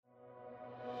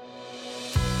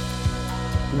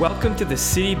Welcome to the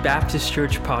City Baptist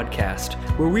Church podcast,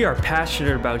 where we are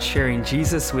passionate about sharing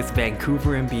Jesus with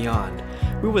Vancouver and beyond.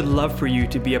 We would love for you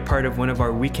to be a part of one of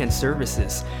our weekend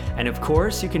services. And of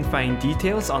course, you can find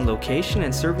details on location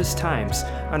and service times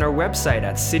on our website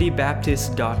at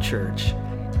citybaptist.church.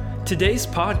 Today's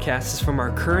podcast is from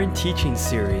our current teaching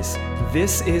series,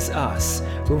 This Is Us,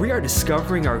 where we are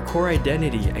discovering our core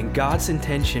identity and God's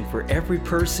intention for every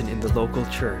person in the local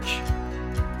church.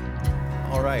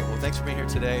 All right, well, thanks for being here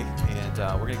today, and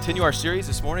we're going to continue our series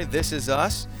this morning, This Is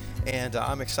Us, and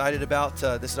I'm excited about,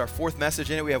 this is our fourth message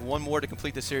in it. We have one more to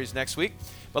complete the series next week,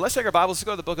 but let's take our Bibles, let's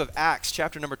go to the book of Acts,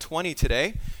 chapter number 20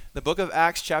 today, the book of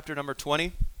Acts, chapter number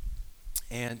 20,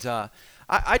 and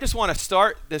I just want to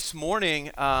start this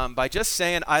morning by just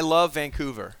saying I love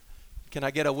Vancouver. Can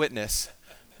I get a witness?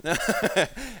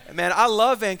 Man, I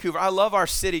love Vancouver. I love our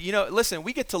city. You know, listen,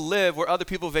 we get to live where other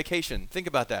people vacation. Think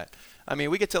about that. I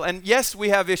mean, we get to, and yes, we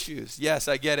have issues. Yes,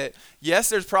 I get it. Yes,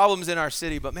 there's problems in our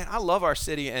city, but man, I love our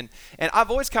city. And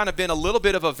I've always kind of been a little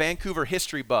bit of a Vancouver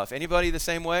history buff. Anybody the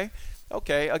same way?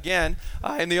 Okay, again,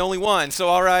 I am the only one. So,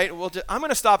 all right, well, I'm going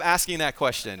to stop asking that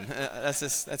question.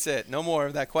 That's it. No more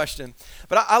of that question.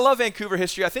 But I love Vancouver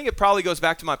history. I think it probably goes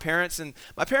back to my parents. And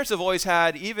my parents have always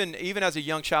had, even as a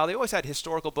young child, they always had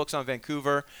historical books on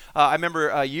Vancouver. I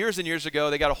remember years and years ago,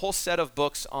 they got a whole set of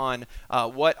books on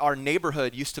what our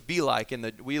neighborhood used to be like.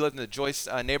 We lived in the Joyce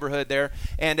neighborhood there.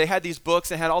 And they had these books.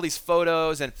 They had all these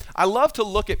photos. And I love to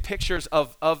look at pictures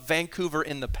of Vancouver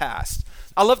in the past.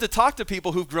 I love to talk to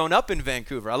people who've grown up in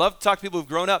Vancouver. I love to talk to people who've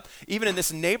grown up even in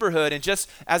this neighborhood, and just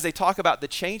as they talk about the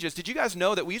changes. Did you guys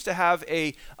know that we used to have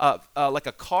like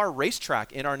a car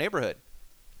racetrack in our neighborhood?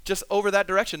 Just over that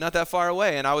direction, not that far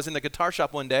away. And I was in the guitar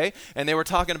shop one day, and they were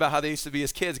talking about how they used to be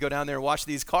as kids, go down there and watch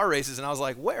these car races. And I was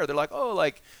like, where? They're like, oh,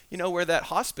 like, you know, where that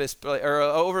hospice, or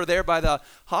over there by the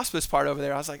hospice part over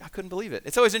there. I was like, I couldn't believe it.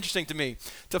 It's always interesting to me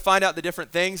to find out the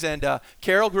different things. And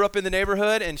Carol grew up in the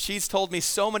neighborhood, and she's told me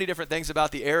so many different things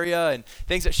about the area and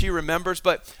things that she remembers.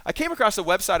 But I came across a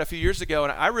website a few years ago,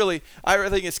 and I really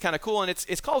think it's kind of cool. And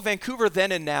it's called Vancouver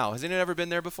Then and Now. Has anyone ever been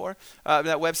there before?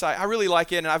 That website. I really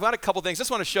like it, and I've got a couple things. Just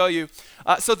want to show you.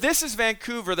 So this is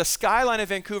Vancouver, the skyline of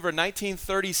Vancouver,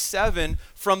 1937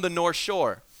 from the North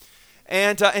Shore.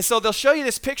 And so they'll show you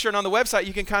this picture, and on the website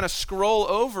you can kind of scroll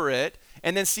over it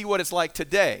and then see what it's like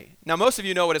today. Now, most of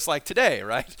you know what it's like today,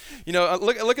 right? You know,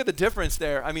 look at the difference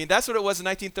there. I mean, that's what it was in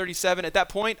 1937. At that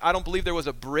point, I don't believe there was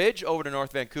a bridge over to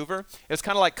North Vancouver. It was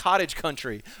kind of like cottage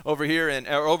country over here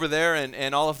or over there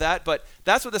and all of that. But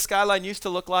that's what the skyline used to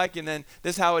look like, and then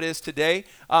this is how it is today.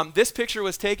 This picture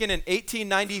was taken in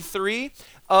 1893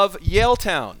 of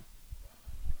Yaletown.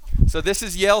 So this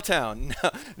is Yaletown.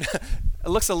 It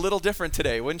looks a little different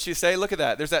today, wouldn't you say? Look at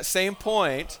that. There's that same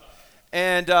point.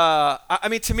 And I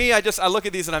mean, to me, I look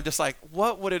at these and I'm just like,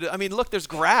 what would it? I mean, look, there's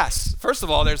grass. First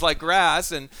of all, there's like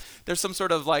grass, and there's some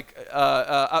sort of like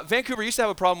Vancouver used to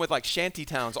have a problem with like shanty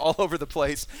towns all over the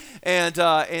place, and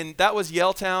that was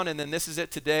Yaletown, and then this is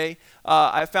it today.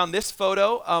 I found this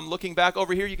photo. Looking back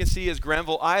over here, you can see is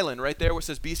Granville Island right there, where it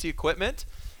says BC Equipment.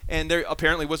 And there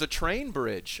apparently was a train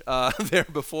bridge there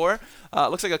before.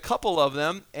 Looks like a couple of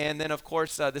them, and then of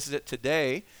course this is it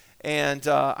today. And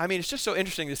I mean, it's just so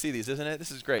interesting to see these, isn't it? This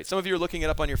is great. Some of you are looking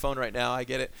it up on your phone right now. I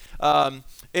get it.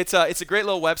 It's a great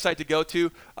little website to go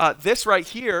to. This right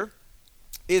here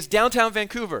is downtown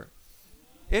Vancouver.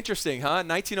 Interesting, huh?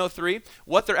 1903.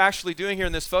 What they're actually doing here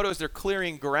in this photo is they're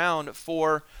clearing ground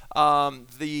for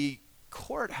the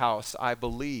courthouse, I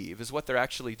believe, is what they're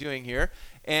actually doing here.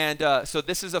 And so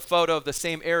this is a photo of the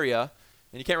same area.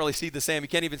 And you can't really see the same. You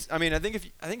can't even. I mean, I think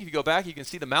if you go back, you can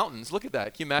see the mountains. Look at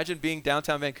that. Can you imagine being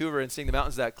downtown Vancouver and seeing the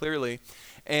mountains that clearly?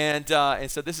 And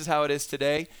so this is how it is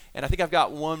today. And I think I've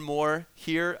got one more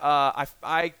here.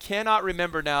 I cannot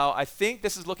remember now. I think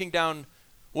this is looking down.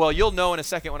 Well, you'll know in a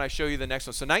second when I show you the next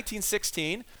one. So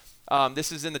 1916.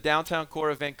 This is in the downtown core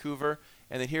of Vancouver,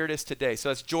 and then here it is today. So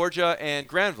that's Georgia and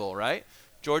Granville, right?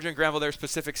 Georgia and Granville. There's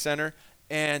Pacific Center.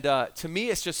 And to me,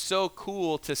 it's just so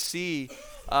cool to see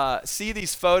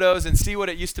these photos and see what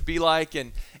it used to be like.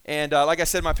 And like I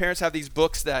said, my parents have these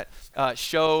books that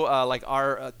show like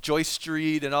our Joyce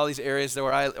Street and all these areas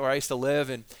where I used to live.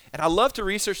 And I love to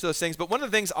research those things. But one of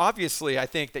the things, obviously, I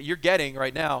think that you're getting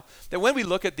right now, that when we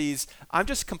look at these, I'm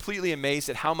just completely amazed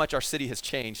at how much our city has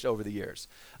changed over the years.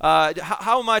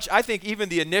 How much, I think even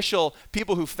the initial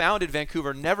people who founded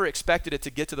Vancouver never expected it to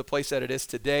get to the place that it is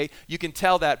today. You can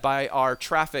tell that by our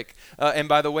traffic and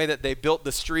by the way that they built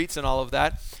the streets and all of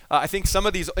that. I think some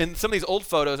of these old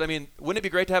photos, I mean, wouldn't it be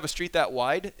great to have a street that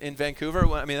wide in Vancouver?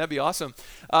 I mean, that'd be awesome.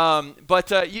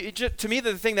 To me,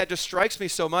 the thing that just strikes me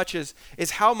so much is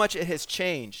how much it has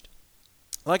changed.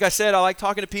 Like I said, I like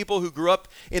talking to people who grew up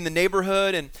in the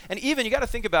neighborhood, and even, you got to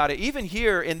think about it, even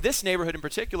here in this neighborhood in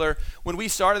particular, when we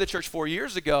started the church 4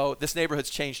 years ago, this neighborhood's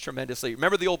changed tremendously.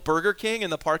 Remember the old Burger King in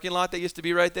the parking lot that used to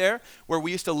be right there, where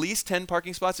we used to lease 10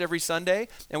 parking spots every Sunday,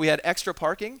 and we had extra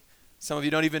parking? Some of you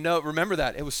don't even remember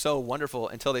that. It was so wonderful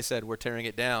until they said, we're tearing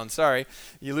it down. Sorry,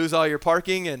 you lose all your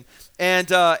parking, and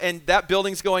that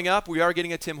building's going up. We are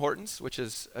getting a Tim Hortons, which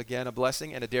is, again, a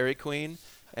blessing, and a Dairy Queen.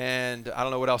 And I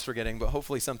don't know what else we're getting, but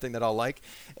hopefully something that I'll like.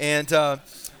 And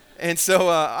so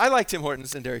I like Tim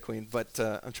Hortons and Dairy Queen, but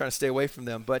I'm trying to stay away from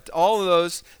them. But all of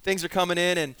those things are coming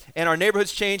in, and our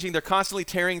neighborhood's changing. They're constantly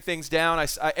tearing things down.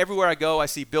 Everywhere I go, I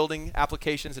see building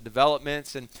applications and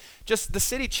developments, and just the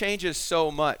city changes so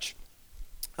much.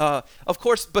 Of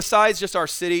course, besides just our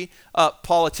city,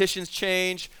 politicians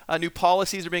change, new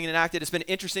policies are being enacted. It's been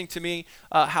interesting to me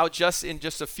how just in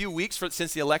just a few weeks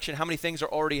since the election, how many things are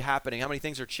already happening, how many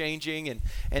things are changing,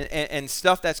 and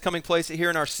stuff that's coming place here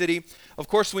in our city. Of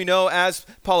course, we know as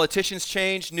politicians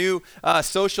change, new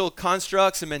social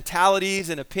constructs and mentalities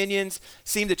and opinions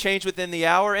seem to change within the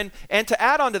hour. And to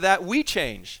add on to that, we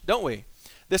change, don't we?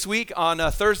 This week on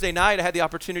Thursday night, I had the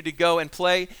opportunity to go and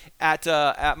play at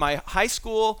my high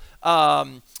school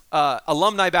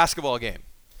alumni basketball game.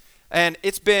 And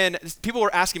people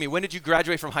were asking me, when did you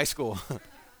graduate from high school?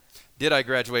 Did I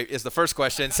graduate is the first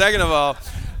question. Second of all,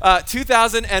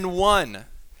 2001.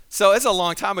 So it's a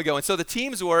long time ago. And so the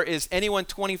teams is anyone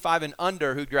 25 and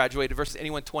under who graduated versus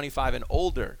anyone 25 and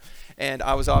older. And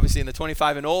I was obviously in the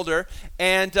 25 and older.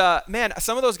 And man,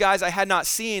 some of those guys I had not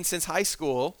seen since high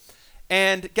school.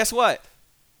 And guess what?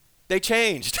 They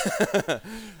changed.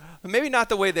 Maybe not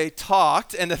the way they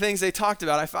talked and the things they talked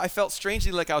about. I felt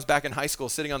strangely like I was back in high school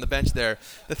sitting on the bench there.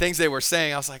 The things they were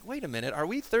saying, I was like, wait a minute, are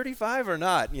we 35 or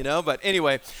not? But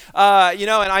anyway, and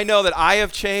I know that I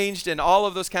have changed and all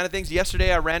of those kind of things.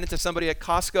 Yesterday, I ran into somebody at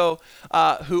Costco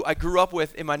who I grew up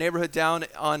with in my neighborhood down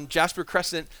on Jasper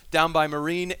Crescent, down by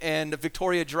Marine and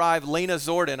Victoria Drive, Lena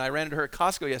Zordon. I ran into her at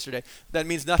Costco yesterday. That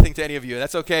means nothing to any of you.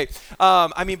 That's okay.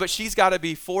 But she's got to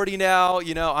be 40 now.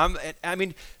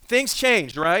 Things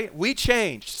changed, right? We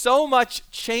changed. So much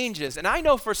changes. And I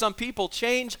know for some people,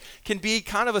 change can be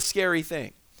kind of a scary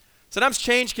thing. Sometimes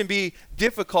change can be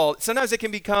difficult. Sometimes it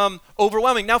can become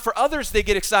overwhelming. Now, for others, they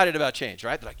get excited about change,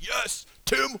 right? They're like, yes,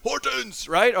 Tim Hortons,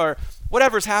 right? Or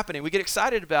whatever's happening. We get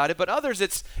excited about it. But others,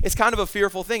 it's kind of a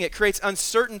fearful thing. It creates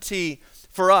uncertainty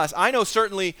for us. I know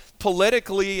certainly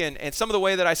politically and some of the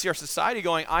way that I see our society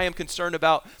going, I am concerned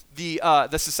about the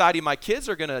society my kids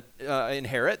are going to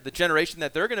inherit, the generation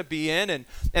that they're going to be in,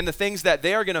 and the things that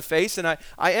they are going to face. And I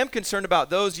am concerned about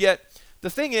those. Yet the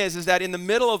thing is that in the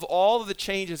middle of all of the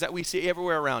changes that we see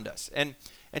everywhere around us, and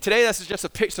today this is just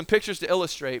some pictures to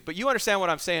illustrate, but you understand what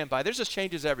I'm saying by there's just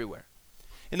changes everywhere.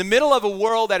 In the middle of a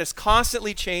world that is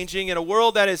constantly changing, in a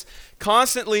world that is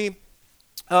constantly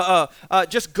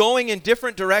just going in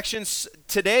different directions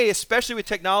today, especially with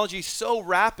technology so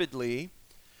rapidly,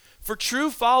 for true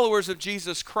followers of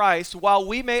Jesus Christ, while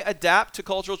we may adapt to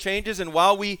cultural changes and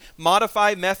while we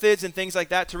modify methods and things like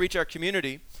that to reach our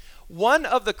community, one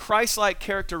of the Christ-like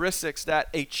characteristics that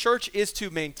a church is to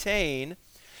maintain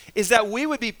is that we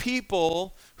would be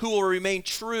people who will remain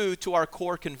true to our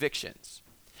core convictions.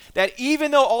 That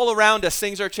even though all around us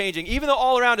things are changing, even though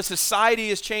all around us society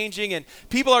is changing and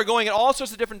people are going in all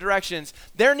sorts of different directions,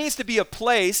 there needs to be a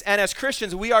place, and as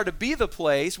Christians, we are to be the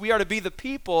place, we are to be the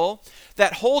people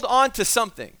that hold on to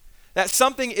something. That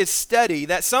something is steady,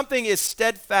 that something is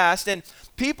steadfast, and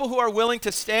people who are willing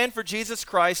to stand for Jesus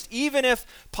Christ, even if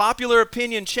popular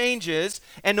opinion changes,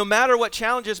 and no matter what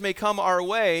challenges may come our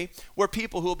way, we're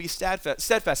people who will be steadfast.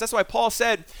 That's why Paul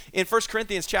said in 1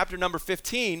 Corinthians chapter number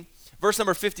 15, verse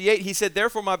number 58, he said,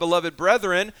 therefore, my beloved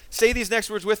brethren, say these next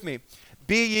words with me.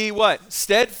 Be ye what?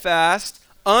 Steadfast,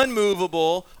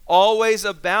 unmovable, always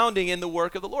abounding in the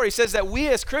work of the Lord. He says that we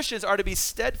as Christians are to be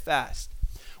steadfast.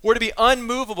 We're to be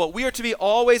unmovable. We are to be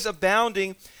always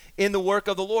abounding in the work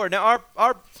of the Lord. Now,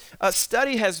 our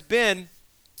study has been,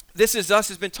 This Is Us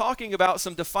has been talking about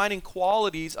some defining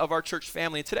qualities of our church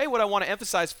family. And today what I want to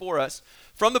emphasize for us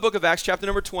from the book of Acts, chapter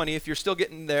number 20, if you're still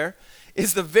getting there,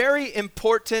 is the very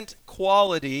important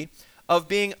quality of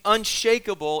being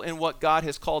unshakable in what God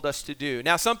has called us to do.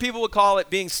 Now, some people would call it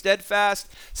being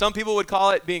steadfast. Some people would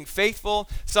call it being faithful.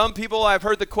 Some people, I've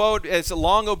heard the quote, as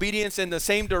long obedience in the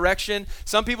same direction.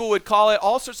 Some people would call it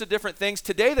all sorts of different things.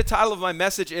 Today, the title of my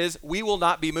message is, We Will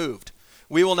Not Be Moved.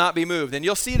 We will not be moved. And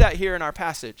you'll see that here in our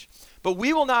passage. But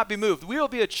we will not be moved. We will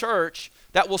be a church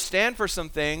that will stand for some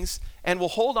things and will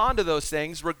hold on to those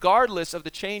things regardless of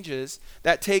the changes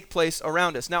that take place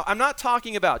around us. Now, I'm not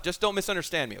talking about, just don't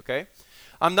misunderstand me, okay?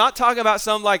 I'm not talking about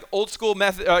some like old school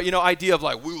method, idea of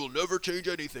like, we will never change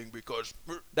anything because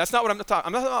that's not what I'm talking.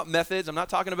 I'm not talking about methods. I'm not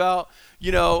talking about,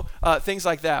 things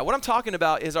like that. What I'm talking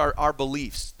about is our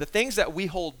beliefs, the things that we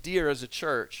hold dear as a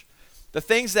church, the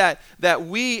things that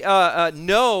we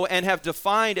know and have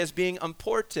defined as being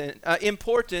important,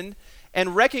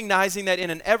 and recognizing that in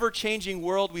an ever-changing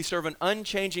world, we serve an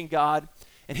unchanging God,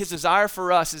 and his desire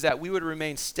for us is that we would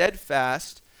remain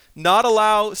steadfast, not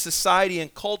allow society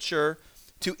and culture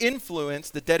to influence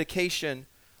the dedication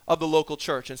of the local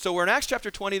church. And so we're in Acts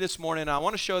chapter 20 this morning, and I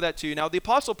want to show that to you. Now, the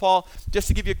Apostle Paul, just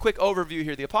to give you a quick overview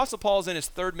here, the Apostle Paul is in his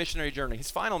third missionary journey,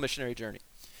 his final missionary journey.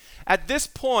 At this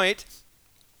point,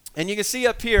 and you can see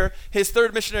up here his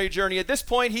third missionary journey, at this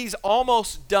point he's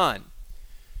almost done.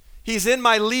 He's in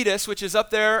Miletus, which is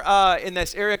up there in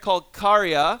this area called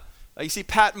Caria. You see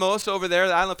Patmos over there,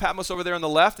 the island of Patmos over there on the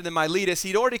left, and then Miletus.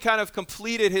 He'd already kind of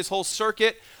completed his whole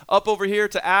circuit up over here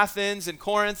to Athens and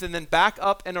Corinth and then back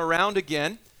up and around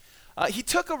again. He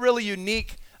took a really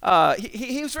unique,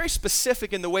 he was very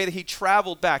specific in the way that he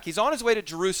traveled back. He's on his way to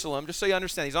Jerusalem, just so you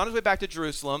understand. He's on his way back to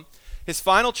Jerusalem. His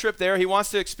final trip there, he wants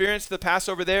to experience the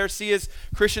Passover there, see his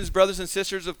Christians, brothers and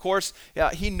sisters, of course.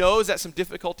 He knows that some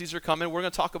difficulties are coming. We're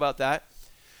going to talk about that.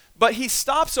 But he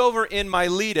stops over in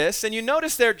Miletus, and you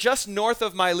notice there just north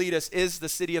of Miletus is the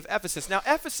city of Ephesus. Now,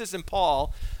 Ephesus and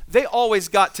Paul, they always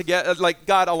got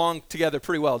along together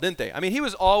pretty well, didn't they? I mean, he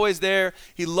was always there.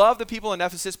 He loved the people in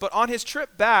Ephesus, but on his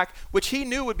trip back, which he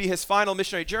knew would be his final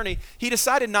missionary journey, he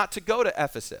decided not to go to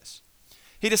Ephesus.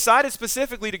 He decided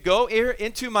specifically to go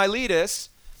into Miletus,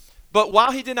 but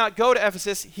while he did not go to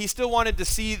Ephesus, he still wanted to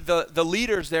see the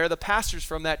leaders there, the pastors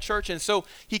from that church. And so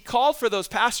he called for those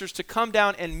pastors to come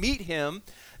down and meet him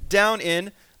down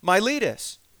in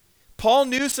Miletus. Paul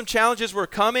knew some challenges were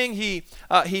coming. He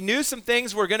knew some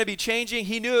things were going to be changing.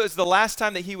 He knew it was the last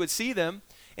time that he would see them.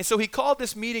 And so he called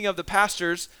this meeting of the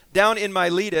pastors down in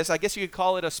Miletus. I guess you could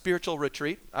call it a spiritual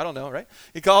retreat. I don't know, right?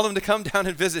 He called them to come down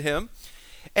and visit him.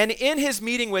 And in his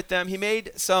meeting with them, he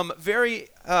made some very,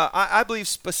 I believe,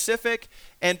 specific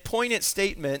and poignant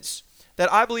statements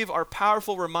that I believe are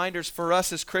powerful reminders for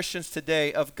us as Christians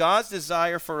today of God's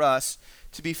desire for us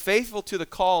to be faithful to the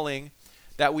calling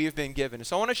that we have been given.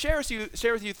 So I want to share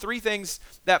with you three things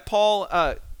that Paul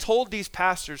told these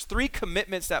pastors, three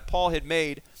commitments that Paul had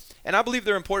made, and I believe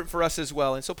they're important for us as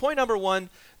well. And so point number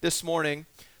one this morning,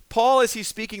 Paul, as he's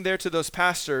speaking there to those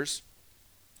pastors,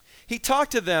 he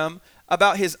talked to them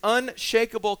about his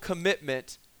unshakable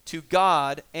commitment to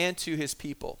God and to his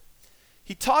people.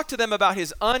 He talked to them about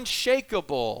his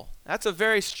unshakable, that's a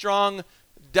very strong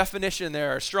definition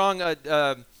there, a strong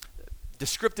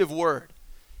descriptive word.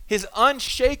 His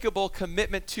unshakable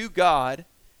commitment to God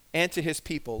and to his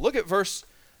people. Look at verse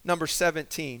number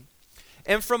 17.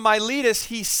 And from Miletus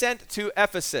he sent to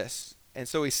Ephesus. And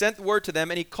so he sent word to them,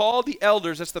 and he called the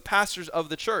elders, that's the pastors of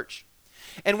the church.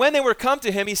 And when they were come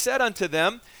to him, he said unto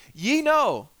them, Ye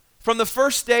know from the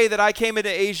first day that I came into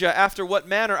Asia, after what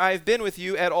manner I have been with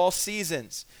you at all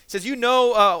seasons. He says, you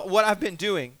know what I've been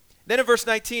doing. Then in verse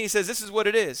 19, he says, this is what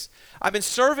it is. I've been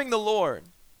serving the Lord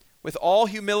with all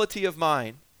humility of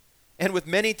mind and with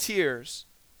many tears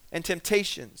and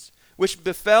temptations, which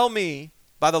befell me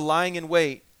by the lying in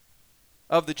wait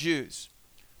of the Jews.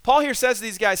 Paul here says to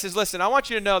these guys, says, listen, I want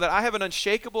you to know that I have an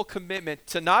unshakable commitment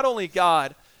to not only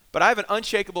God, but I have an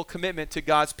unshakable commitment to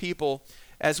God's people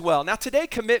as well. Now today,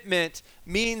 commitment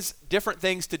means different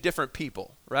things to different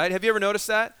people, right? Have you ever noticed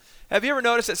that? Have you ever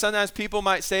noticed that sometimes people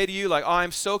might say to you like, oh,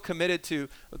 I'm so committed to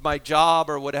my job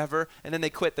or whatever, and then they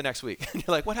quit the next week. And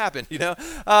you're like, what happened?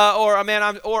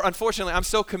 Or unfortunately, I'm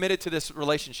so committed to this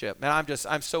relationship. Man,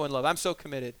 I'm so in love. I'm so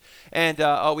committed. And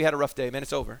we had a rough day. Man,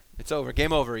 it's over. It's over.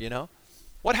 Game over,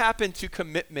 What happened to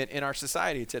commitment in our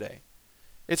society today?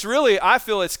 It's really, I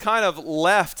feel it's kind of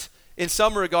left in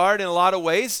some regard in a lot of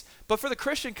ways, but for the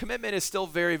Christian, commitment is still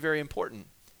very, very important.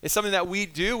 It's something that we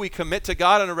do. We commit to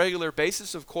God on a regular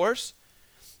basis, of course,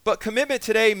 but commitment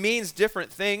today means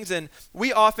different things, and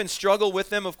we often struggle with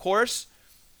them, of course.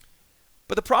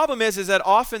 But the problem is that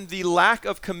often the lack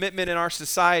of commitment in our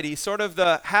society, sort of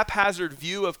the haphazard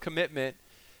view of commitment,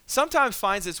 sometimes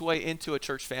finds its way into a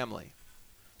church family.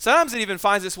 Sometimes it even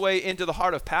finds its way into the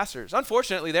heart of pastors.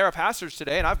 Unfortunately, there are pastors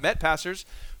today, and I've met pastors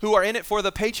who are in it for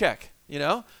the paycheck,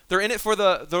 They're in it for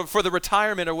the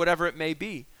retirement or whatever it may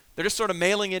be. They're just sort of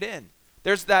mailing it in.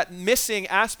 There's that missing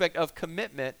aspect of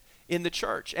commitment in the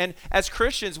church. And as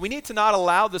Christians, we need to not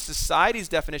allow the society's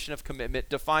definition of commitment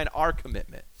define our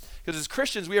commitment. Because as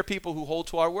Christians, we are people who hold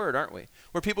to our word, aren't we?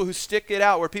 We're people who stick it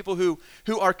out. We're people who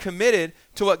are committed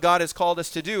to what God has called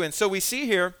us to do. And so we see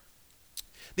here,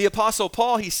 the Apostle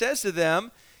Paul, he says to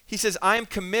them, he says, I am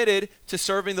committed to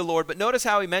serving the Lord. But notice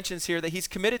how he mentions here that he's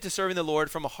committed to serving the Lord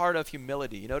from a heart of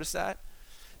humility. You notice that?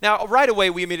 Now, right away,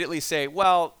 we immediately say,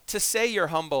 well, to say you're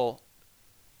humble,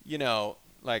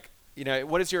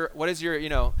 what is your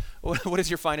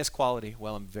finest quality?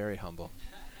 Well, I'm very humble.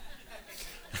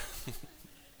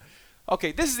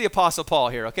 Okay, this is the Apostle Paul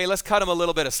here, okay? Let's cut him a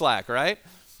little bit of slack, right?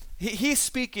 He's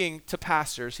speaking to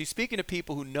pastors. He's speaking to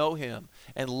people who know him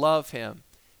and love him.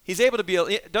 He's able to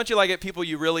be, don't you like it, people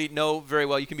you really know very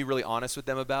well, you can be really honest with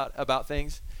them about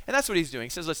things? And that's what he's doing. He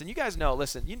says, listen, you guys know,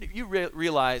 you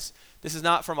realize this is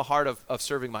not from a heart of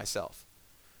serving myself.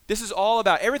 This is all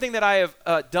about everything that I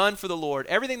have done for the Lord,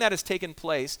 everything that has taken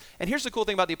place. And here's the cool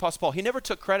thing about the Apostle Paul. He never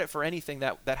took credit for anything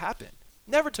that happened.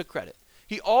 Never took credit.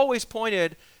 He always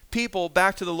pointed people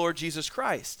back to the Lord Jesus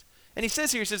Christ. And he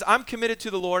says here, he says, I'm committed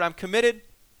to the Lord. I'm committed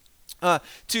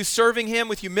to serving him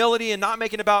with humility and not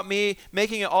making it about me,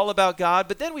 making it all about God.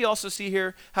 But then we also see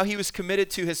here how he was committed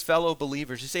to his fellow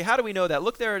believers. You say, how do we know that?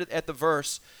 Look there at the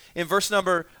verse. In verse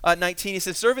number 19, he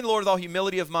says, serving the Lord with all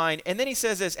humility of mind. And then he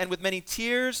says this, and with many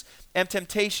tears and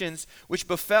temptations which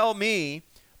befell me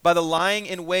by the lying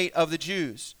in wait of the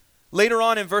Jews. Later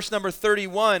on in verse number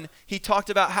 31, he talked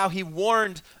about how he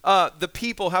warned the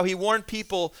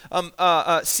people,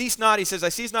 cease not, he says, I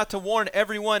cease not to warn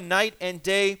everyone night and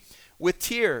day with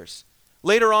tears.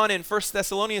 Later on in 1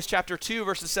 Thessalonians chapter 2,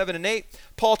 verses 7 and 8,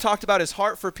 Paul talked about his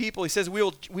heart for people. He says,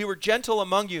 we were gentle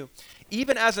among you,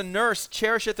 even as a nurse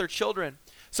cherisheth her children.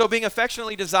 So being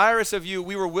affectionately desirous of you,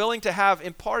 we were willing to have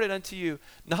imparted unto you,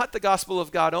 not the gospel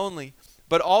of God only,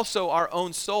 but also our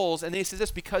own souls. And then he says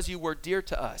this, because you were dear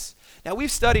to us. Now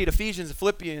we've studied Ephesians and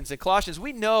Philippians and Colossians.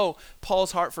 We know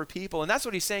Paul's heart for people. And that's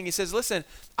what he's saying. He says, listen,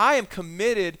 I am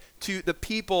committed to the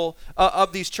people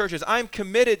of these churches. I am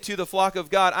committed to the flock of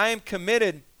God. I am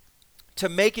committed to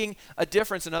making a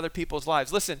difference in other people's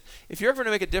lives. Listen, if you're ever going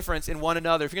to make a difference in one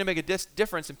another, if you're going to make a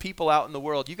difference in people out in the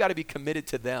world, you got to be committed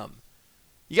to them.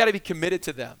 You got to be committed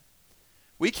to them.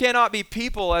 We cannot be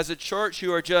people as a church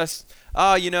who are just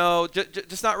not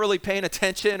really paying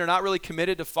attention or not really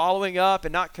committed to following up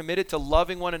and not committed to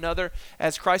loving one another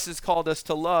as Christ has called us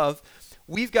to love.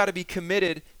 We've got to be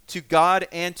committed to God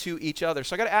and to each other.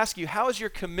 So I got to ask you, how is your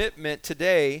commitment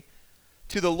today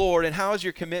to the Lord, and how is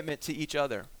your commitment to each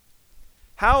other?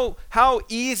 How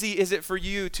easy is it for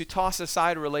you to toss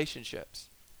aside relationships?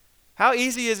 How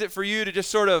easy is it for you to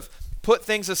just sort of put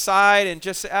things aside and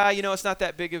just say, it's not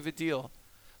that big of a deal?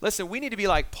 Listen, we need to be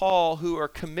like Paul, who are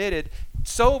committed,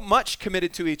 so much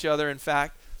committed to each other, in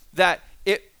fact, that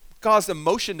it caused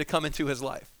emotion to come into his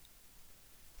life.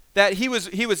 That he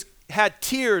had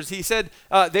tears. He said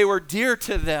they were dear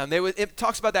to them. It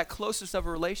talks about that closeness of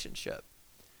a relationship.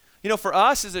 For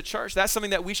us as a church, that's something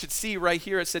that we should see right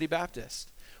here at City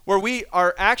Baptist, where we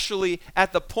are actually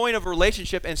at the point of a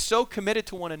relationship and so committed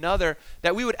to one another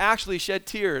that we would actually shed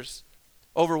tears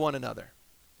over one another.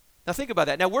 Now think about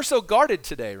that. Now we're so guarded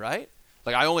today, right?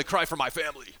 Like, I only cry for my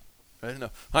family. Right? No,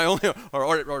 I only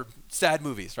or sad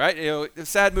movies, right?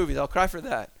 Sad movies. I'll cry for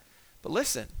that. But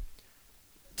listen,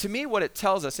 to me, what it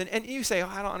tells us, and you say,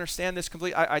 I don't understand this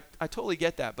completely. I totally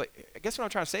get that. But I guess what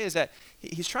I'm trying to say is that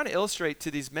he's trying to illustrate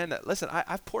to these men that, listen,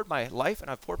 I've poured my life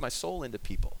and I've poured my soul into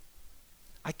people.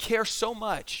 I care so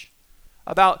much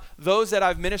about those that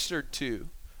I've ministered to.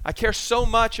 I care so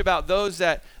much about those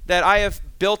that I have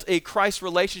built a Christ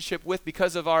relationship with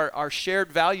because of our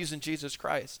shared values in Jesus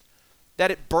Christ, that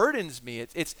it burdens me.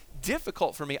 It's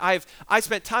difficult for me. I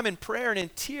spent time in prayer and in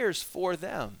tears for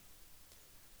them.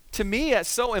 To me, it's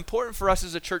so important for us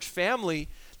as a church family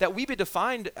that we be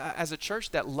defined as a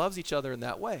church that loves each other in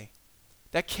that way,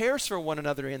 that cares for one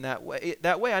another in that way.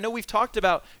 I know we've talked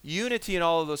about unity and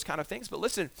all of those kind of things, but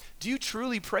listen, do you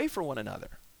truly pray for one another?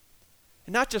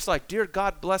 And not just like, dear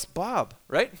God bless Bob,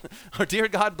 right? Or dear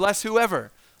God bless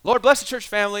whoever. Lord bless the church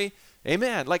family.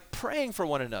 Amen. Like praying for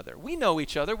one another. We know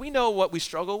each other. We know what we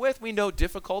struggle with. We know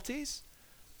difficulties.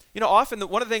 Often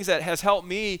one of the things that has helped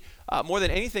me more than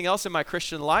anything else in my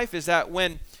Christian life is that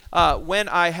when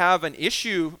I have an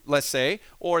issue, let's say,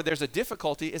 or there's a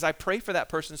difficulty, is I pray for that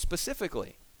person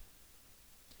specifically.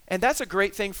 And that's a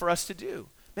great thing for us to do.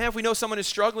 Man, if we know someone is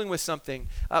struggling with something,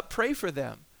 pray for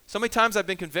them. So many times I've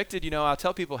been convicted, I'll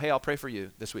tell people, hey, I'll pray for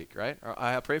you this week, right? Or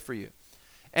I'll pray for you.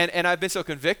 And I've been so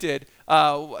convicted,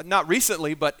 not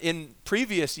recently, but in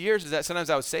previous years, is that sometimes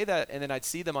I would say that, and then I'd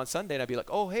see them on Sunday, and I'd be like,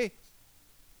 oh, hey,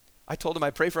 I told them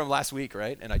I'd pray for them last week,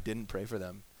 right? And I didn't pray for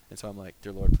them. And so I'm like,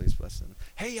 dear Lord, please bless them.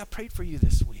 Hey, I prayed for you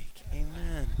this week.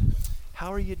 Amen.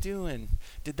 How are you doing?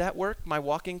 Did that work? My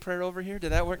walking prayer over here,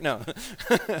 did that work? No.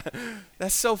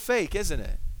 That's so fake, isn't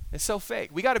it? It's so fake.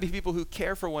 We got to be people who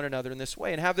care for one another in this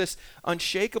way and have this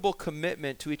unshakable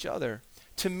commitment to each other.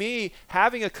 To me,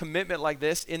 having a commitment like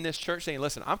this in this church, saying,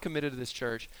 listen, I'm committed to this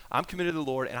church, I'm committed to the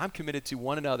Lord, and I'm committed to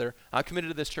one another, I'm committed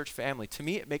to this church family. To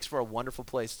me, it makes for a wonderful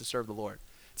place to serve the Lord.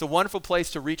 It's a wonderful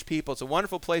place to reach people. It's a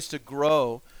wonderful place to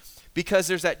grow because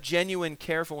there's that genuine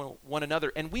care for one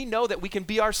another. And we know that we can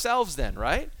be ourselves then,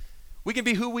 right? We can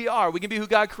be who we are. We can be who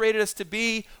God created us to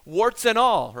be, warts and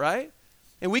all, right?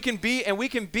 And we can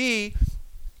be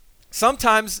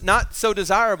sometimes not so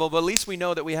desirable, but at least we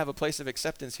know that we have a place of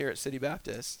acceptance here at City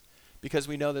Baptist because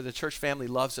we know that the church family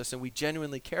loves us and we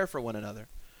genuinely care for one another.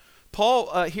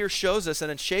 Paul here shows us an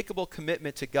unshakable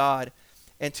commitment to God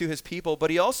and to his people, but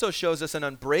he also shows us an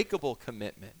unbreakable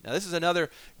commitment. Now, this is another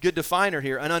good definer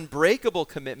here, an unbreakable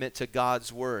commitment to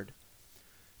God's word.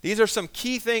 These are some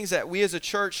key things that we as a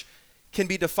church can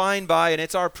be defined by, and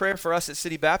it's our prayer for us at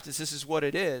City Baptist. This is what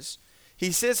it is.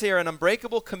 He says here, an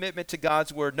unbreakable commitment to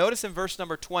God's word. Notice in verse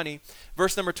number 20,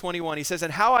 verse number 21, he says,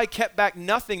 and how I kept back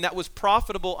nothing that was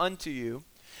profitable unto you,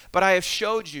 but I have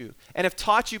showed you and have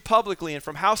taught you publicly and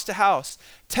from house to house,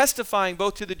 testifying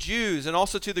both to the Jews and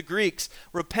also to the Greeks,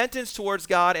 repentance towards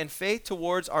God and faith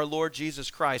towards our Lord Jesus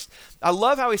Christ. I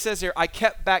love how he says here, I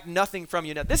kept back nothing from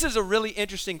you. Now, this is a really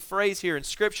interesting phrase here in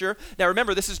Scripture. Now,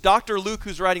 remember, this is Dr. Luke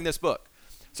who's writing this book.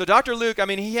 So Dr. Luke, I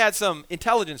mean, he had some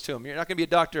intelligence to him. You're not going to be a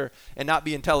doctor and not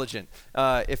be intelligent.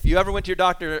 If you ever went to your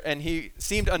doctor and he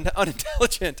seemed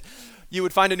unintelligent, you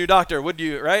would find a new doctor, wouldn't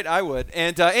you? Right? I would.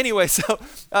 And anyway, so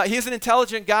he's an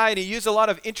intelligent guy, and he used a lot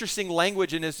of interesting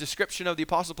language in his description of the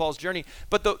Apostle Paul's journey.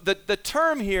 But the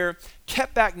term here,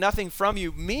 kept back nothing from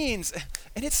you, means,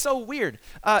 and it's so weird.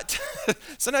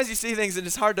 Sometimes you see things and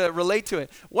it's hard to relate to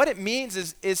it. What it means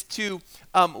is to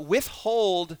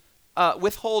withhold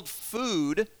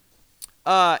food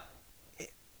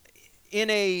in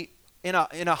a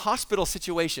hospital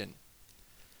situation.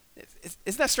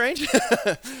 Isn't that strange?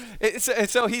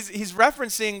 So he's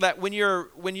referencing that when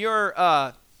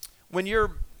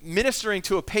you're ministering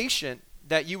to a patient,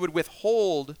 that you would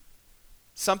withhold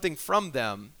something from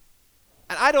them.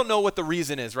 And I don't know what the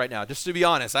reason is right now, just to be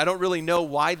honest. I don't really know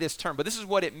why this term, but this is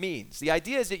what it means. The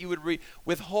idea is that you would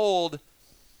withhold,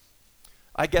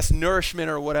 I guess, nourishment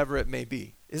or whatever it may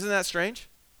be. Isn't that strange?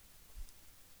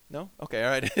 No? Okay, all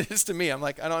right. It is to me. I'm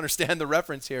like, I don't understand the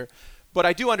reference here. But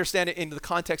I do understand it in the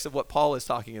context of what Paul is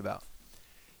talking about.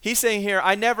 He's saying here,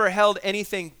 I never held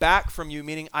anything back from you,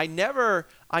 meaning I never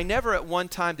at one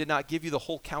time did not give you the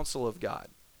whole counsel of God.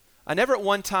 I never at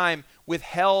one time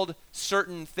withheld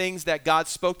certain things that God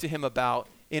spoke to him about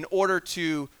in order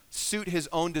to suit his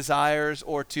own desires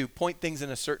or to point things in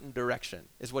a certain direction,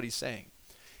 is what he's saying.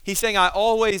 He's saying I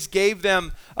always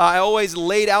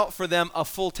laid out for them a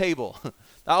full table.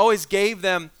 I always gave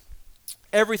them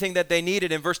everything that they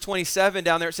needed. In verse 27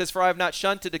 down there it says, for I have not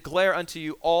shunned to declare unto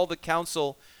you all the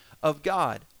counsel of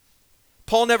God.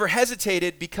 Paul never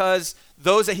hesitated because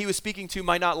those that he was speaking to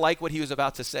might not like what he was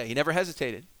about to say. He never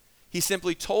hesitated. He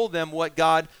simply told them what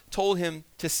God told him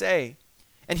to say.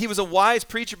 And he was a wise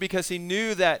preacher because he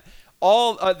knew that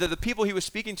all the people he was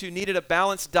speaking to needed a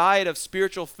balanced diet of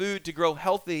spiritual food to grow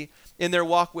healthy in their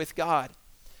walk with God.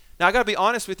 Now, I got to be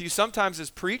honest with you, sometimes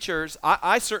as preachers,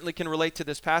 I certainly can relate to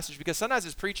this passage because sometimes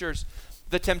as preachers,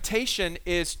 the temptation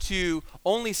is to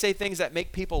only say things that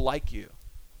make people like you.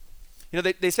 You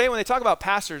know, they say when they talk about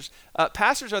pastors,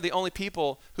 pastors are the only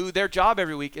people who their job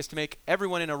every week is to make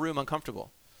everyone in a room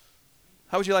uncomfortable.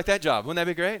 How would you like that job? Wouldn't that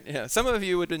be great? Yeah, some of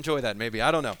you would enjoy that maybe. I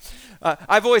don't know. People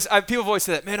have always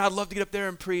said that, man, I'd love to get up there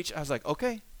and preach. I was like,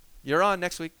 okay, you're on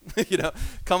next week.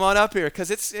 Come on up here because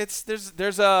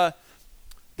there's a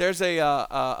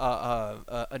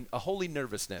holy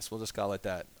nervousness, we'll just call it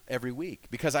that, every week.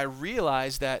 Because I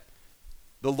realize that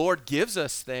the Lord gives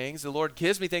us things. The Lord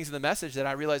gives me things in the message that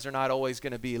I realize are not always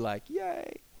going to be like,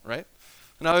 yay, right?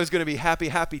 Not always going to be happy,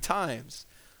 happy times.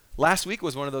 Last week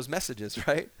was one of those messages,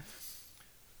 right?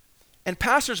 And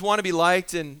pastors want to be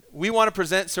liked, and we want to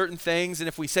present certain things, and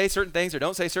if we say certain things or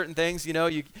don't say certain things,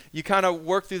 you kind of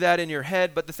work through that in your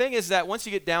head. But the thing is that once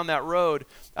you get down that road,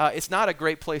 it's not a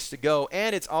great place to go,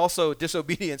 and it's also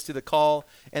disobedience to the call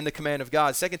and the command of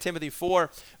God. 2 Timothy 4,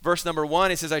 verse number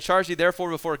 1, it says, I charge thee therefore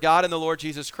before God and the Lord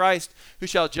Jesus Christ, who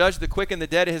shall judge the quick and the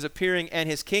dead at his appearing and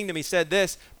his kingdom. He said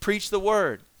this, preach the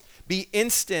word. Be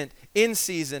instant, in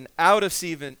season, out of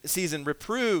season,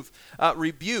 reprove,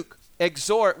 rebuke,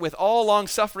 exhort with all long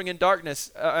suffering and doctrine.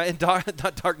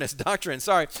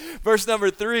 Verse number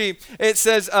 3, it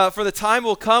says, for the time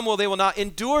will come where they will not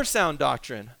endure sound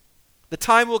doctrine. The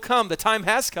time will come, the time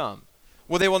has come,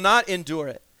 where they will not endure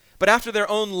it. But after their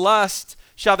own lust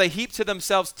shall they heap to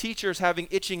themselves teachers having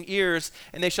itching ears,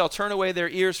 and they shall turn away their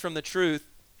ears from the truth,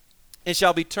 and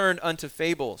shall be turned unto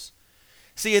fables.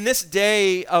 See, in this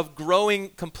day of growing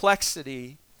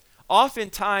complexity,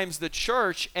 oftentimes the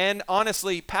church, and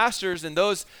honestly pastors and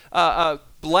those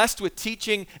blessed with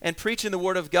teaching and preaching the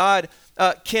Word of God,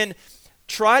 can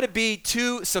try to be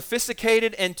too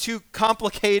sophisticated and too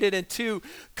complicated and too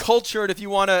cultured, if you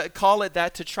want to call it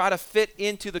that, to try to fit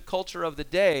into the culture of the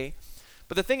day.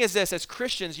 But the thing is this, as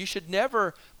Christians, you should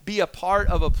never be a part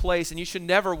of a place, and you should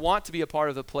never want to be a part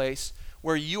of the place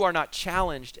where you are not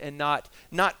challenged and not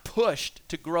pushed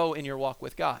to grow in your walk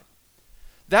with God.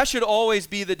 That should always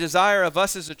be the desire of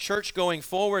us as a church going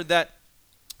forward, that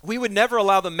we would never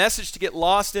allow the message to get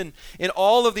lost in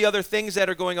all of the other things that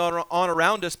are going on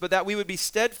around us, but that we would be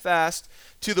steadfast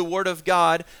to the Word of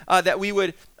God, that we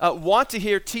would want to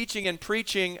hear teaching and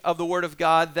preaching of the Word of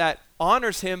God that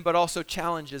honors Him but also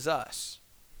challenges us.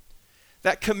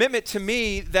 That commitment, to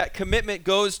me, that commitment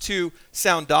goes to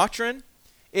sound doctrine.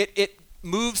 It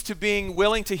moves to being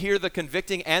willing to hear the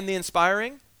convicting and the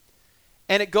inspiring.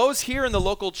 And it goes here in the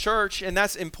local church, and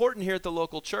that's important here at the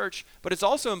local church, but it's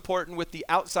also important with the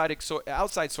outside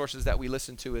sources that we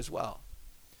listen to as well.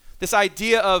 This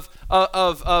idea of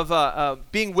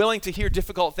being willing to hear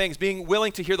difficult things, being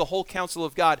willing to hear the whole counsel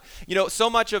of God. You know, so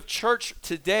much of church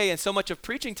today and so much of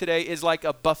preaching today is like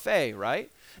a buffet,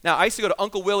 right? Now, I used to go to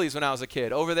Uncle Willie's when I was a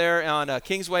kid, over there on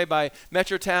Kingsway by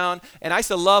Metrotown, and I used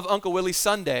to love Uncle Willie's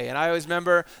Sunday. And I always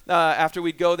remember after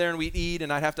we'd go there and we'd eat,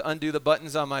 and I'd have to undo the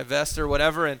buttons on my vest or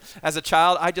whatever. And as a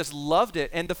child, I just loved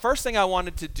it. And the first thing I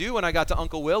wanted to do when I got to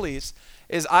Uncle Willie's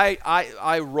is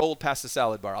I rolled past the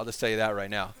salad bar. I'll just tell you that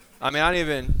right now. I mean, I didn't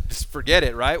even forget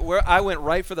it, right? I went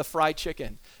right for the fried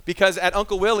chicken. Because at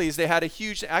Uncle Willie's, they had a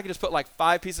huge, I could just put like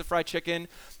 5 pieces of fried chicken,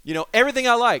 you know, everything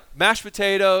I like, mashed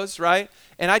potatoes, right?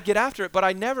 And I'd get after it, but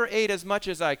I never ate as much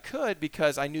as I could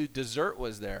because I knew dessert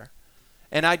was there.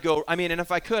 And and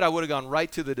if I could, I would have gone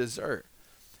right to the dessert.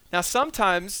 Now,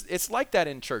 sometimes it's like that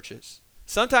in churches.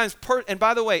 Sometimes, and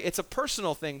by the way, it's a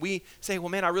personal thing. We say, well,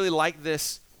 man, I really like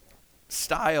this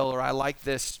style, or I like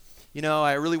this, you know,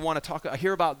 I really want to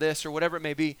hear about this, or whatever it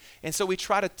may be. And so we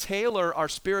try to tailor our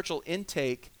spiritual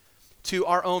intake to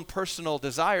our own personal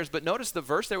desires. But notice the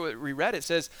verse there we read, it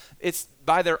says it's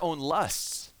by their own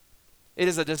lusts. It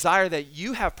is a desire that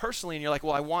you have personally, and you're like,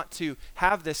 well, I want to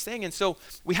have this thing. And so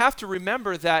we have to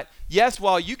remember that, yes,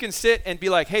 while you can sit and be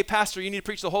like, hey, pastor, you need to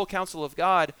preach the whole counsel of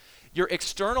God, your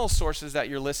external sources that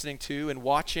you're listening to and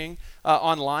watching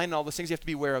online and all those things, you have to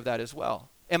be aware of that as well.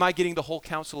 Am I getting the whole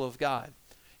counsel of God?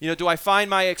 You know, do I find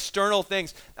my external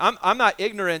things? I'm not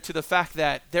ignorant to the fact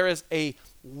that there is a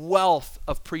wealth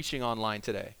of preaching online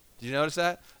today. Did you notice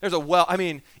that? There's a wealth. I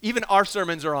mean, even our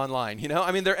sermons are online, you know?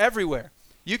 I mean, they're everywhere.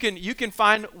 You can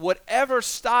find whatever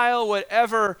style,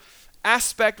 whatever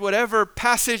aspect, whatever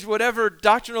passage, whatever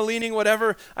doctrinal leaning,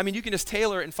 whatever. I mean, you can just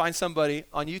tailor it and find somebody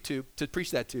on YouTube to preach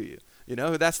that to you. You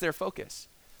know, that's their focus.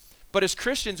 But as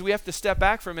Christians, we have to step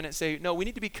back for a minute and say, no, we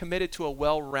need to be committed to a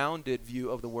well-rounded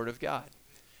view of the Word of God.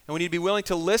 And we need to be willing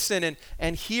to listen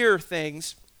and hear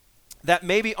things that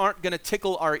maybe aren't going to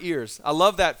tickle our ears. I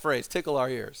love that phrase, tickle our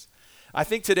ears. I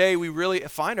think today we really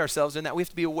find ourselves in that. We have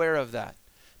to be aware of that.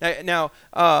 Now,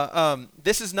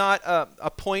 this is not a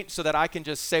point so that I can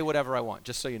just say whatever I want,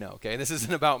 just so you know, okay? This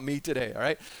isn't about me today, all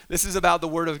right? This is about the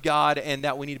Word of God, and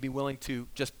that we need to be willing to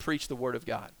just preach the Word of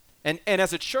God. And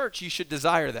as a church, you should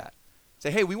desire that.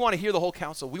 Say, hey, we want to hear the whole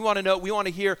counsel. We want to know, we want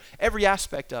to hear every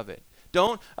aspect of it.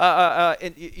 Don't,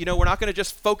 you know, we're not going to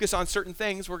just focus on certain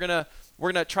things. We're gonna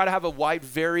try to have a wide,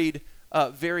 varied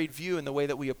view in the way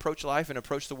that we approach life and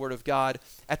approach the Word of God.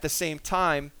 At the same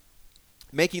time,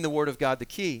 making the Word of God the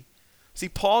key. See,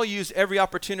 Paul used every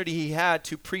opportunity he had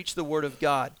to preach the Word of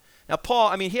God. Now, Paul,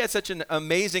 I mean, he had such an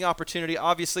amazing opportunity,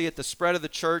 obviously, at the spread of the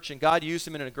church, and God used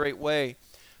him in a great way.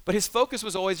 But his focus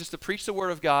was always just to preach the Word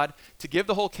of God, to give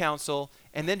the whole counsel,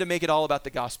 and then to make it all about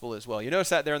the gospel as well. You notice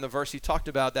that there in the verse, he talked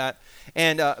about that.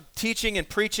 And teaching and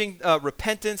preaching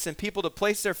repentance and people to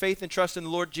place their faith and trust in the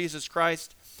Lord Jesus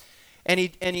Christ. And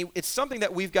it's something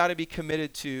that we've got to be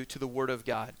committed to the Word of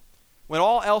God. When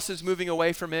all else is moving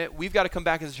away from it, we've got to come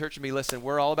back as a church and be, listen,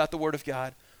 we're all about the Word of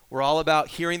God. We're all about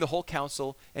hearing the whole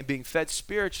counsel and being fed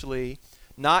spiritually,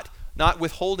 not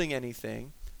withholding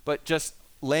anything, but just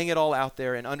laying it all out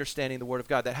there and understanding the Word of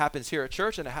God. That happens here at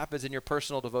church, and it happens in your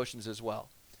personal devotions as well.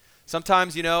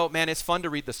 Sometimes, you know, man, it's fun to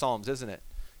read the Psalms, isn't it?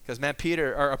 Because, man,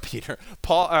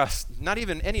 Paul, not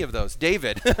even any of those,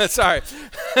 David, sorry.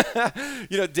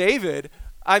 You know, David,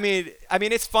 I mean,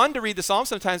 it's fun to read the Psalms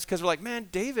sometimes because we're like, man,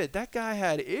 David, that guy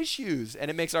had issues, and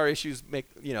it makes our issues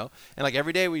and like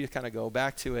every day we just kind of go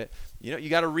back to it. You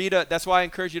got to read that's why I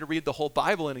encourage you to read the whole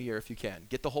Bible in a year if you can.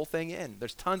 Get the whole thing in.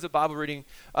 There's tons of Bible reading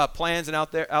plans and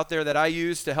out there that I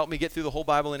use to help me get through the whole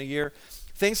Bible in a year.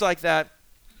 Things like that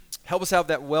help us have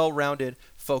that well-rounded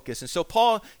focus. And so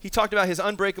Paul, he talked about his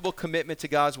unbreakable commitment to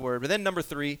God's word. But then number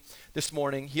 3 this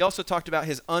morning, he also talked about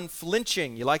his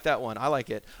unflinching, you like that one, I like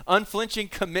it, unflinching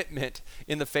commitment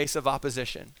in the face of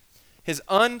opposition. His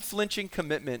unflinching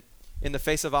commitment in the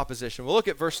face of opposition. We'll look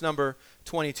at verse number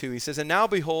 22. He says, "And now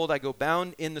behold, I go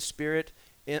bound in the Spirit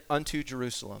unto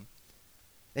Jerusalem."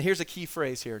 And here's a key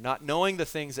phrase here, not knowing the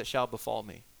things that shall befall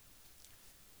me.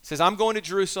 He says, I'm going to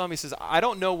Jerusalem. He says, I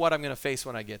don't know what I'm going to face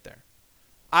when I get there.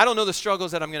 I don't know the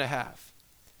struggles that I'm going to have.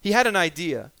 He had an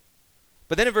idea.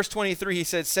 But then in verse 23, he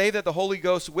said, "Say that the Holy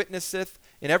Ghost witnesseth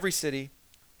in every city,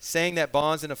 saying that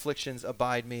bonds and afflictions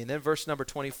abide me." And then verse number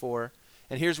 24,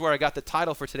 and here's where I got the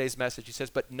title for today's message. He says,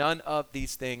 "But none of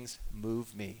these things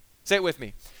move me." Say it with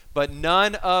me. But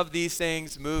none of these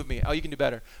things move me. Oh, you can do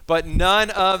better. But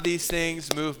none of these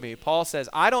things move me. Paul says,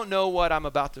 I don't know what I'm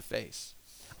about to face.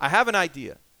 I have an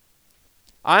idea.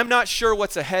 I'm not sure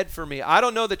what's ahead for me. I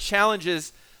don't know the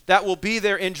challenges that will be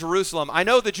there in Jerusalem. I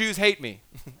know the Jews hate me.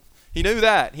 He knew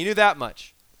that. He knew that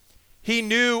much. He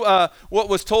knew what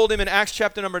was told him in Acts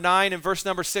chapter number 9 and verse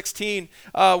number 16,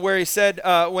 where he said,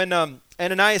 when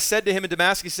Ananias said to him in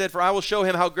Damascus, he said, "For I will show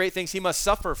him how great things he must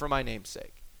suffer for my name's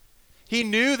sake." He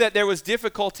knew that there was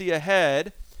difficulty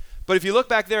ahead. But if you look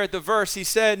back there at the verse, he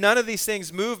said, "None of these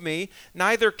things move me,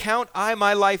 neither count I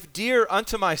my life dear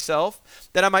unto myself,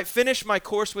 that I might finish my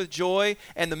course with joy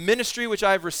and the ministry which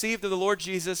I have received of the Lord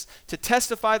Jesus, to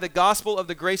testify the gospel of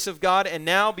the grace of God. And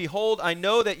now, behold, I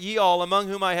know that ye all, among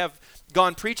whom I have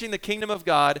gone preaching the kingdom of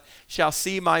God, shall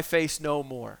see my face no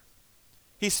more."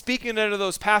 He's speaking to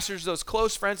those pastors, those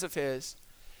close friends of his.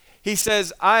 He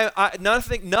says,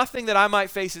 nothing that I might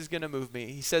face is going to move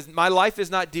me. He says, my life is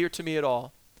not dear to me at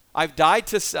all. I've died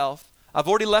to self. I've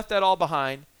already left that all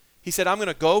behind. He said, I'm going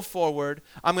to go forward.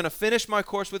 I'm going to finish my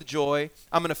course with joy.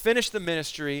 I'm going to finish the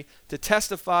ministry to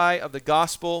testify of the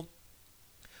gospel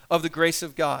of the grace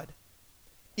of God.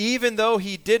 Even though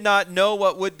he did not know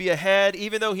what would be ahead,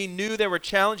 even though he knew there were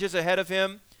challenges ahead of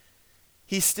him,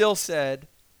 he still said,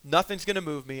 nothing's going to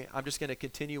move me. I'm just going to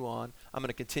continue on. I'm going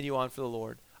to continue on for the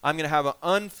Lord. I'm going to have an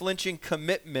unflinching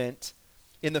commitment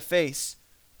in the face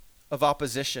of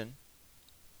opposition.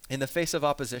 In the face of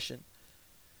opposition.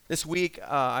 This week,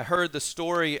 I heard the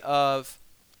story of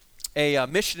a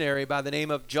missionary by the name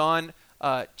of John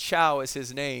Chow is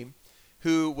his name,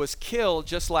 who was killed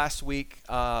just last week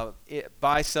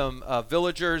by some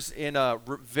villagers in a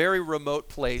very remote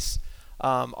place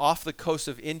off the coast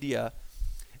of India.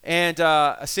 And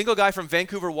a single guy from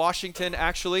Vancouver, Washington,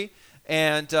 actually,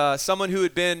 and someone who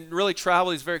had been really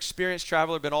traveled. He's a very experienced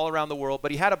traveler, been all around the world,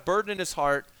 but he had a burden in his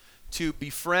heart to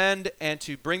befriend and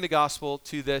to bring the gospel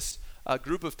to this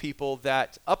group of people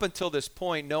that up until this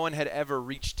point no one had ever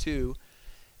reached to.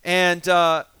 And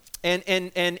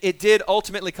it did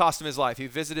ultimately cost him his life. He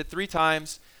visited 3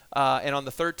 times, and on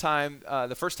the third time,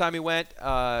 the first time he went,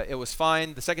 it was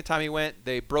fine. The second time he went,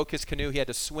 they broke his canoe. He had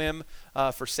to swim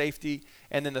for safety.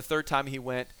 And then the third time he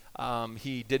went,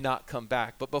 he did not come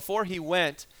back. But before he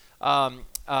went that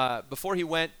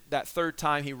third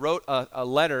time, he wrote a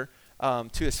letter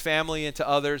to his family and to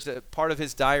others, part of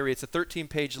his diary. It's a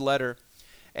 13-page letter.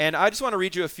 And I just want to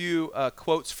read you a few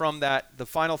quotes from that, the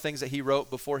final things that he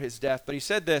wrote before his death. But he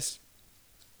said this.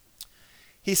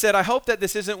 He said, "I hope that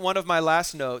this isn't one of my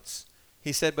last notes."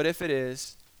 He said, "But if it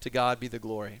is, to God be the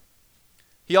glory."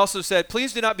 He also said,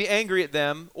 "Please do not be angry at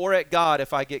them or at God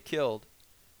if I get killed."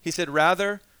 He said,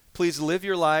 "Rather, please live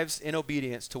your lives in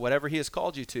obedience to whatever he has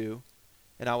called you to,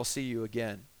 and I will see you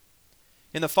again."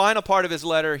 In the final part of his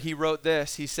letter, he wrote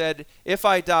this. He said, "If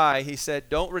I die," he said,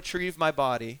 "don't retrieve my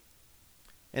body."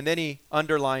 And then he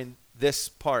underlined this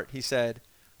part. He said,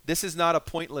 "This is not a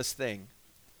pointless thing."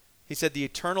 He said, "The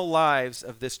eternal lives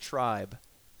of this tribe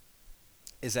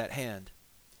is at hand."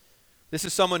 This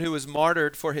is someone who was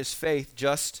martyred for his faith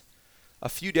just a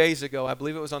few days ago. I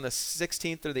believe it was on the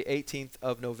 16th or the 18th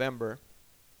of November.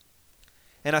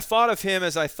 And I thought of him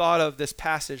as I thought of this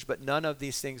passage, "But none of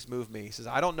these things move me." He says,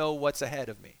 I don't know what's ahead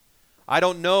of me. I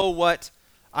don't know what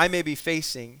I may be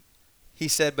facing. He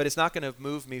said, but it's not going to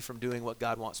move me from doing what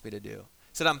God wants me to do.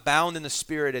 He said, I'm bound in the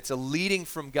Spirit. It's a leading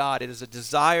from God. It is a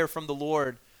desire from the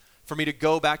Lord for me to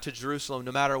go back to Jerusalem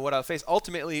no matter what I face.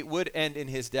 Ultimately, it would end in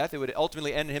his death. It would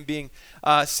ultimately end in him being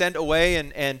sent away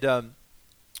and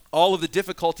all of the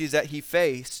difficulties that he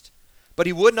faced. But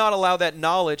he would not allow that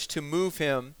knowledge to move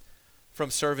him from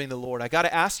serving the Lord. I got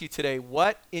to ask you today,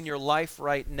 what in your life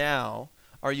right now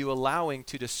are you allowing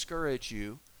to discourage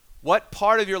you? What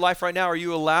part of your life right now are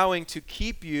you allowing to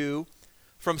keep you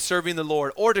from serving the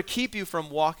Lord or to keep you from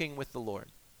walking with the Lord?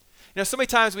 You know, so many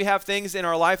times we have things in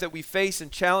our life that we face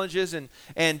and challenges and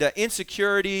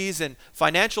insecurities and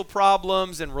financial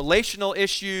problems and relational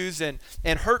issues and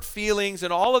hurt feelings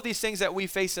and all of these things that we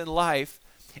face in life,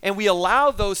 and we allow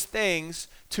those things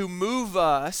to move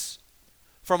us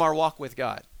from our walk with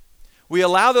God. We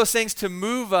allow those things to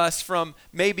move us from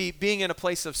maybe being in a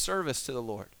place of service to the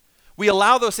Lord. We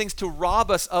allow those things to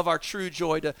rob us of our true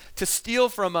joy, to steal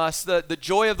from us the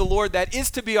joy of the Lord that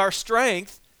is to be our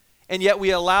strength, and yet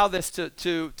we allow this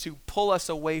to pull us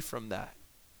away from that.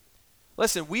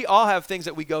 Listen, we all have things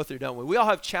that we go through, don't we? We all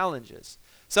have challenges.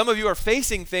 Some of you are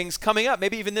facing things coming up,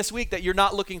 maybe even this week, that you're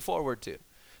not looking forward to,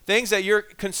 things that you're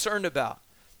concerned about.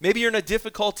 Maybe you're in a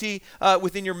difficulty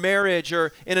within your marriage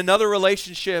or in another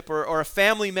relationship or a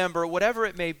family member, whatever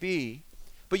it may be,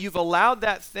 but you've allowed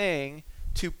that thing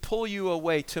to pull you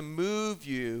away, to move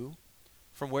you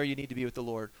from where you need to be with the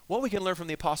Lord. What we can learn from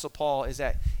the Apostle Paul is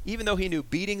that even though he knew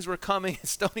beatings were coming,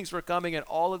 stonings were coming, and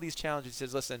all of these challenges, he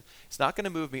says, listen, it's not going to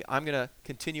move me. I'm going to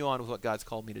continue on with what God's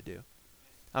called me to do.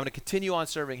 I'm going to continue on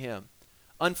serving him.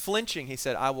 Unflinching, he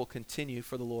said, I will continue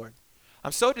for the Lord.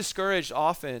 I'm so discouraged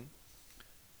often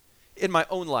in my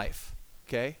own life,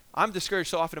 okay? I'm discouraged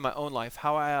so often in my own life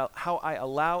how I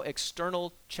allow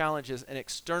external challenges and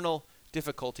external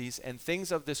difficulties and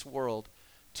things of this world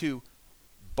to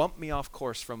bump me off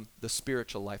course from the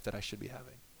spiritual life that I should be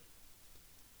having.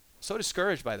 So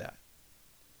discouraged by that.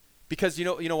 Because you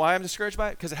know why I'm discouraged by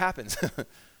it? Because it happens.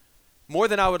 More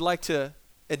than I would like to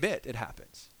admit, it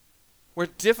happens. Where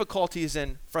difficulties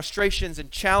and frustrations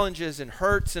and challenges and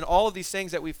hurts and all of these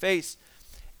things that we face,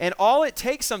 and all it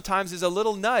takes sometimes is a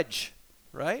little nudge,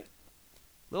 right?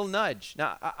 Little nudge.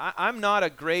 Now, I'm not a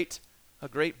great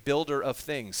builder of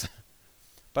things.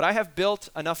 But I have built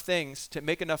enough things to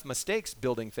make enough mistakes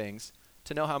building things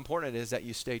to know how important it is that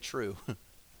you stay true.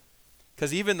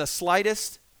 Because even the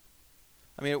slightest,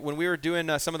 when we were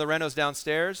doing some of the renos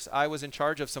downstairs, I was in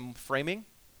charge of some framing.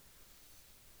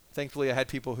 Thankfully, I had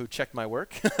people who checked my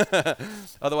work.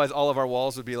 Otherwise, all of our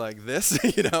walls would be like this,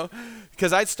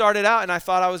 Because I'd started out and I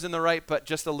thought I was in the right, but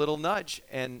just a little nudge.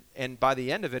 And by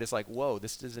the end of it, it's like, whoa,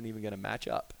 this isn't even going to match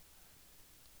up.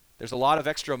 There's a lot of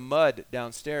extra mud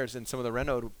downstairs in some of the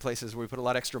reno places where we put a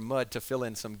lot of extra mud to fill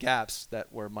in some gaps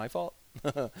that were my fault.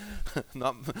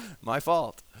 Not my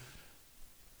fault.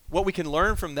 What we can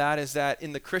learn from that is that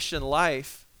in the Christian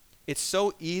life, it's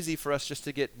so easy for us just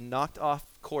to get knocked off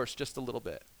course just a little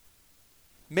bit.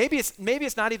 Maybe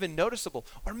it's not even noticeable,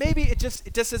 or maybe it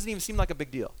just doesn't even seem like a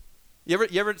big deal. You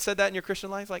ever said that in your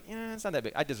Christian life? Like, it's not that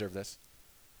big. I deserve this.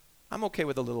 I'm okay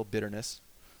with a little bitterness.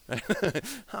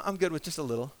 I'm good with just a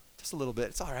little bit.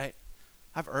 It's all right.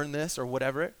 I've earned this or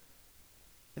whatever. And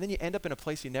then you end up in a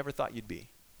place you never thought you'd be.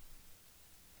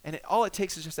 And all it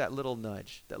takes is just that little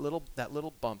nudge, that little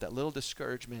bump, that little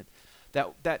discouragement.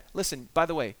 That listen, by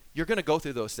the way, you're going to go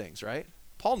through those things, right?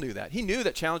 Paul knew that. He knew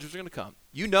that challenges were going to come.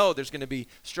 You know there's going to be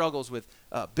struggles with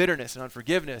bitterness and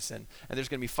unforgiveness, and there's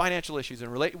going to be financial issues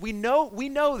and we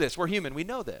know this. We're human. We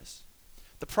know this.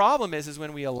 The problem is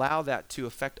when we allow that to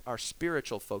affect our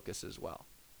spiritual focus as well.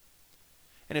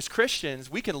 And as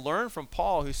Christians, we can learn from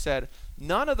Paul, who said,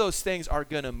 none of those things are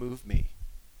going to move me.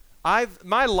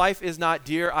 My life is not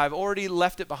dear. I've already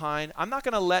left it behind. I'm not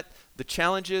going to let the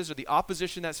challenges or the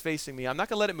opposition that's facing me, I'm not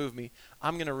going to let it move me.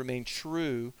 I'm going to remain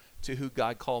true to who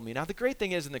God called me. Now, the great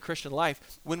thing is in the Christian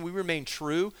life, when we remain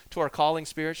true to our calling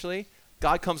spiritually,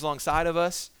 God comes alongside of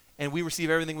us, and we receive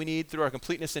everything we need through our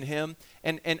completeness in him.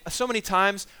 And so many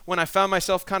times when I found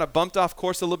myself kind of bumped off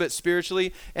course a little bit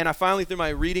spiritually, and I finally, through my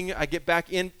reading, I get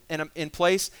back in and I'm in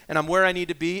place, and I'm where I need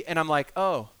to be, and I'm like,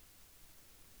 oh,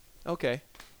 okay,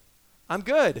 I'm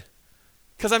good.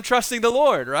 Because I'm trusting the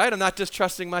Lord, right? I'm not just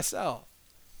trusting myself.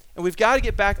 And we've got to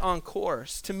get back on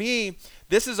course. To me,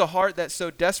 this is a heart that's so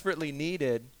desperately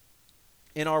needed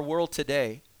in our world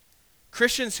today.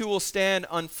 Christians who will stand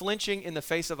unflinching in the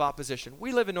face of opposition.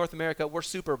 We live in North America. We're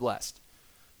super blessed.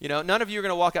 None of you are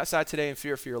going to walk outside today in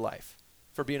fear for your life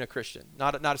for being a Christian.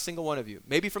 Not a single one of you.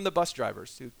 Maybe from the bus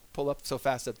drivers who pull up so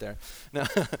fast up there. No,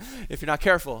 if you're not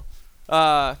careful.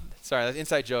 Sorry, that's an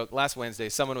inside joke. Last Wednesday,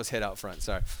 someone was hit out front.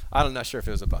 Sorry. I'm not sure if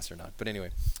it was a bus or not. But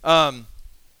anyway.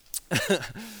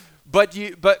 But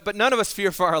none of us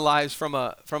fear for our lives from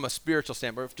a spiritual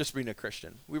standpoint, just being a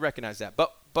Christian. We recognize that.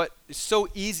 But it's so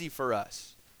easy for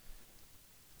us.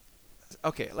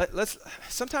 Okay, let's.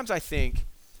 Sometimes I think,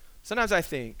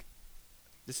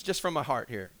 this is just from my heart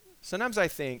here. Sometimes I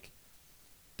think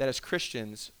that as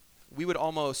Christians, we would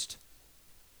almost,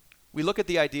 we look at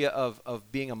the idea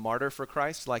of being a martyr for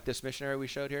Christ, like this missionary we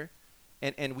showed here,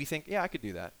 and we think, yeah, I could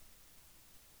do that.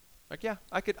 Like, yeah,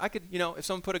 I could, if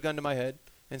someone put a gun to my head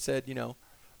and said,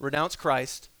 renounce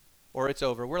Christ or it's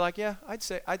over, we're like, yeah, I'd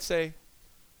say,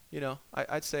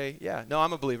 yeah, no,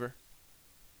 I'm a believer.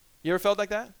 You ever felt like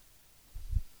that?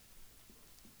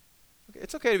 Okay,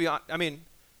 it's okay to be honest.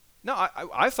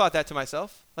 I've thought that to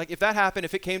myself. Like, if that happened,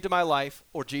 if it came to my life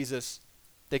or Jesus,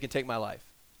 they can take my life.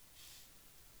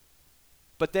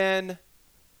 But then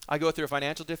I go through a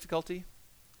financial difficulty,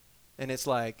 and it's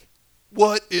like,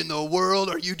 what in the world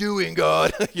are you doing,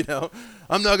 God?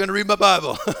 I'm not going to read my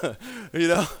Bible.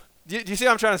 Do you see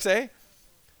what I'm trying to say?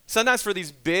 Sometimes for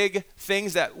these big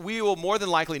things that we will more than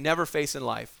likely never face in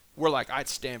life, we're like, I'd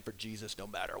stand for Jesus no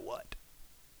matter what.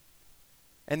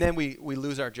 And then we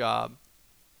lose our job.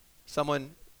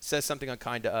 Someone says something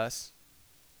unkind to us.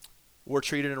 We're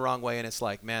treated in the wrong way, and it's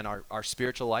like, man, our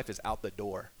spiritual life is out the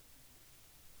door.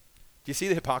 Do you see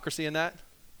the hypocrisy in that?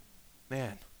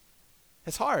 Man,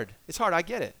 it's hard. It's hard. I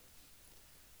get it.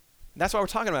 And that's why we're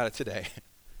talking about it today.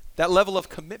 That level of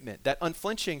commitment, that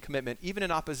unflinching commitment, even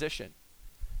in opposition.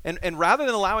 And rather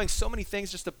than allowing so many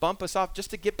things just to bump us off,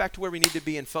 just to get back to where we need to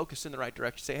be and focus in the right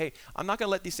direction, say, hey, I'm not going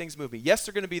to let these things move me. Yes,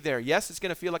 they're going to be there. Yes, it's going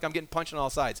to feel like I'm getting punched on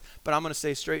all sides, but I'm going to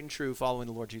stay straight and true following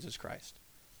the Lord Jesus Christ.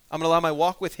 I'm going to allow my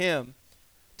walk with him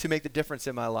to make the difference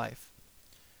in my life.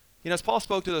 As Paul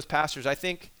spoke to those pastors, I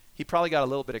think he probably got a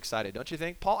little bit excited, don't you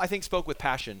think? Paul, I think, spoke with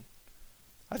passion.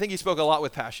 I think he spoke a lot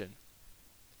with passion.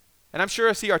 And I'm sure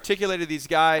as he articulated these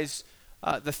guys,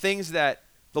 the things that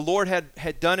the Lord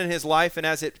had done in his life, and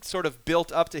as it sort of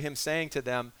built up to him saying to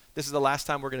them, this is the last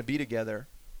time we're going to be together.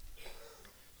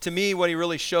 To me, what he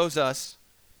really shows us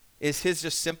is his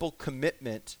just simple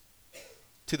commitment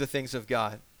to the things of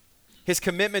God. His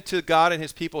commitment to God and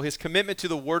his people, his commitment to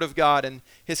the Word of God, and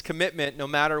his commitment no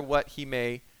matter what he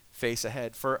may face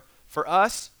ahead. For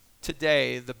us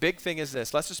today, the big thing is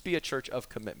this. Let's just be a church of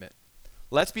commitment.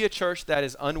 Let's be a church that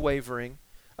is unwavering,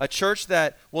 a church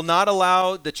that will not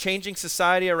allow the changing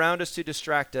society around us to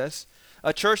distract us,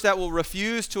 a church that will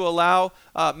refuse to allow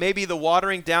maybe the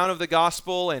watering down of the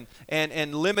gospel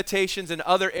and limitations in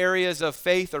other areas of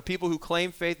faith or people who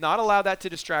claim faith, not allow that to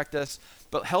distract us,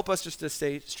 but help us just to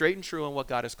stay straight and true on what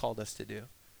God has called us to do,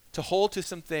 to hold to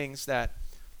some things that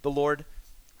the Lord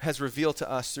has revealed to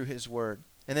us through his word.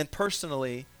 And then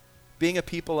personally, being a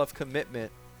people of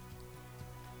commitment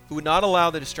who would not allow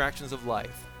the distractions of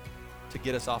life to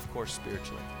get us off course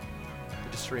spiritually,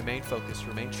 but just to remain focused,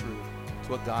 remain true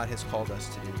to what God has called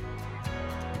us to do.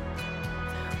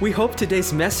 We hope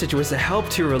today's message was a help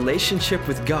to your relationship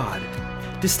with God.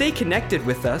 To stay connected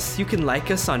with us, you can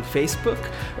like us on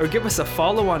Facebook or give us a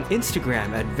follow on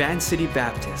Instagram at Van City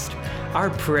Baptist. Our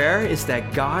prayer is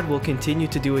that God will continue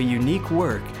to do a unique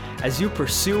work as you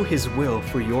pursue his will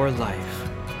for your life.